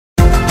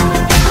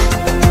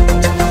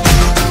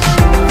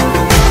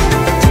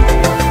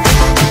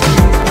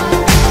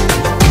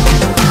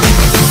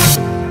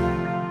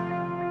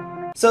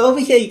So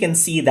over here, you can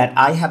see that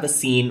I have a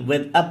scene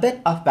with a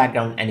bit of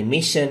background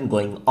animation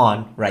going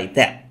on right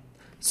there.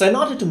 So in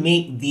order to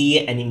make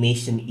the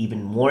animation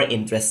even more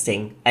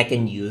interesting, I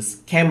can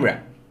use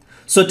camera.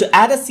 So to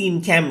add a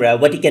scene camera,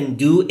 what you can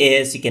do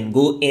is you can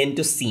go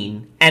into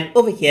scene, and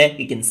over here,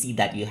 you can see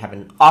that you have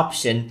an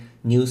option,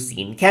 new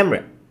scene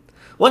camera.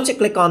 Once you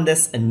click on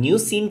this, a new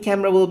scene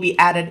camera will be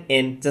added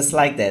in just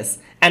like this.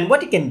 And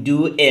what you can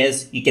do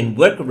is you can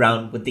work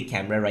around with the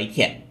camera right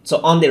here. So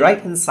on the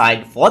right hand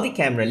side for the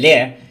camera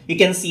layer, you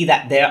can see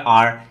that there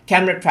are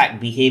camera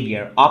track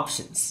behavior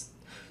options.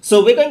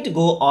 So we're going to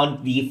go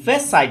on the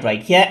first side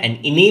right here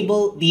and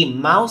enable the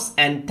mouse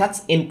and touch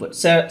input.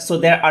 So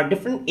there are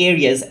different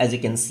areas as you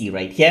can see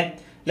right here.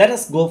 Let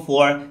us go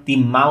for the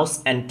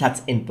mouse and touch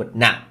input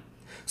now.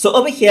 So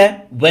over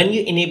here, when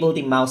you enable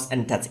the mouse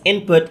and touch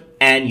input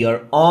and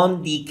you're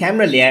on the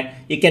camera layer,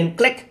 you can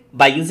click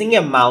by using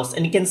your mouse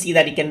and you can see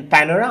that you can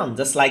pan around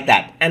just like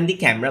that and the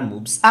camera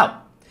moves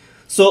out.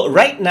 So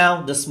right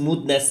now the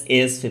smoothness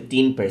is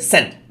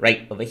 15%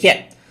 right over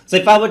here. So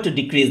if I were to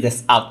decrease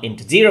this out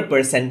into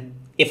 0%,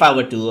 if I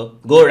were to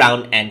go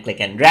around and click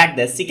and drag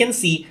this, you can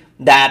see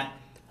that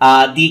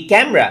the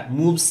camera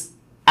moves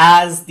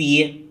as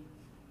the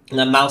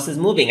mouse is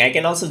moving. I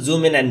can also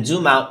zoom in and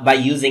zoom out by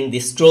using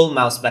the scroll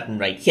mouse button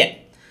right here.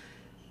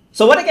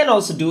 So what I can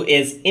also do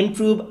is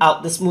improve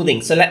out the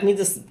smoothing. So let me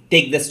just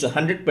take this to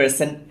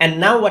 100%. And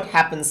now what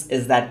happens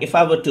is that if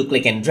I were to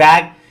click and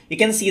drag, you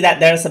can see that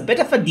there's a bit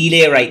of a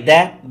delay right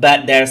there,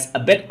 but there's a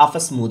bit of a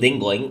smoothing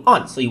going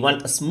on. So you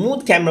want a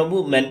smooth camera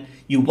movement,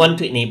 you want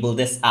to enable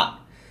this out.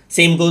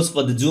 Same goes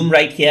for the zoom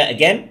right here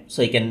again.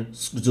 So you can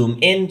zoom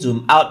in,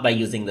 zoom out by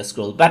using the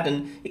scroll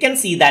button. You can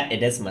see that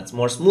it is much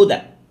more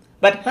smoother.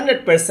 But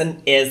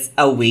 100% is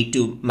a way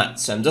too much.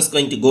 So I'm just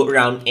going to go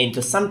around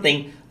into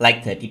something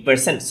like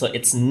 30%. So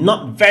it's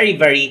not very,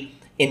 very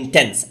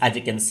intense as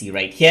you can see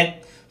right here.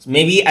 So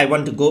maybe I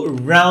want to go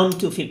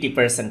around to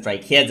 50%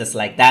 right here, just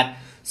like that.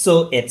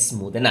 So it's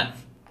smooth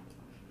enough.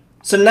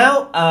 So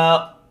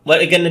now what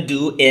we're going to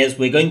do is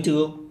we're going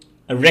to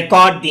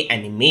record the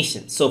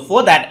animation. So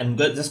for that, I'm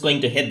just going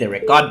to hit the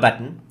record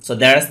button. So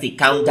there's the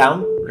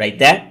countdown right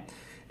there.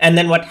 And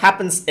then what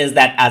happens is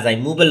that as I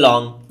move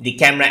along, the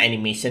camera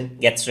animation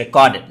gets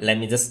recorded. Let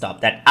me just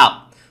stop that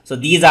out. So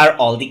these are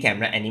all the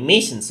camera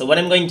animations. So what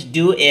I'm going to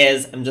do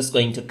is I'm just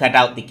going to cut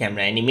out the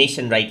camera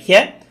animation right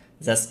here.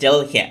 Just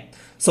still here.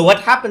 So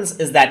what happens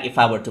is that if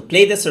I were to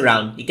play this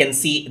around, you can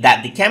see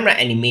that the camera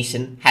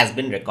animation has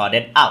been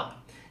recorded out.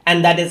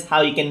 And that is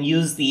how you can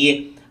use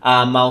the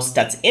mouse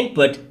touch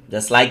input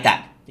just like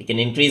that. You can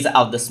increase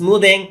out the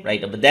smoothing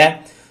right over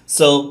there.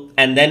 So,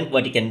 and then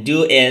what you can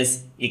do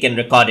is you can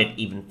record it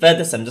even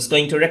further. So I'm just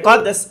going to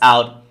record this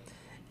out.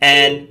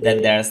 And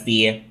then there's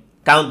the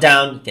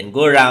countdown. You can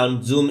go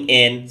around, zoom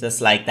in just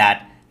like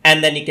that.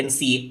 And then you can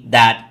see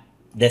that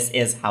this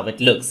is how it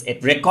looks.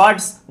 It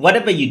records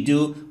whatever you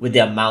do with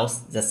your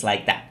mouse just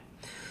like that.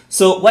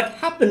 So what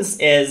happens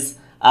is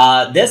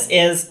this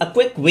is a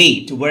quick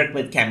way to work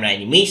with camera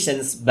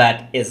animations,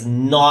 but is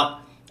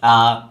not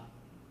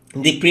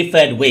the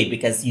preferred way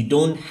because you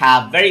don't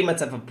have very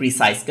much of a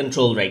precise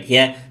control right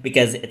here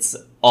because it's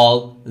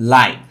all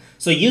live.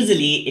 So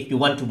usually if you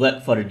want to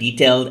work for a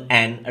detailed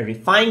and a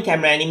refined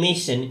camera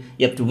animation,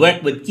 you have to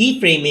work with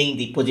keyframing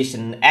the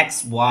position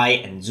X, Y,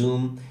 and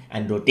zoom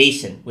and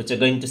rotation, which you're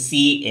going to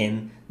see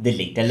in the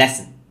later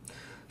lesson.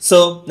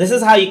 So this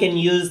is how you can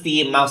use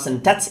the mouse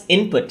and touch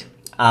input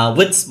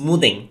with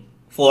smoothing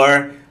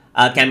for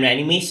camera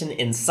animation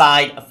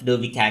inside of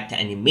Adobe Character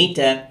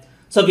Animator.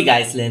 So if you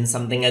guys learned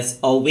something as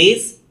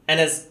always, and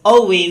as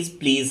always,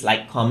 please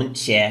like, comment,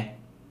 share,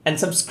 and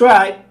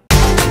subscribe.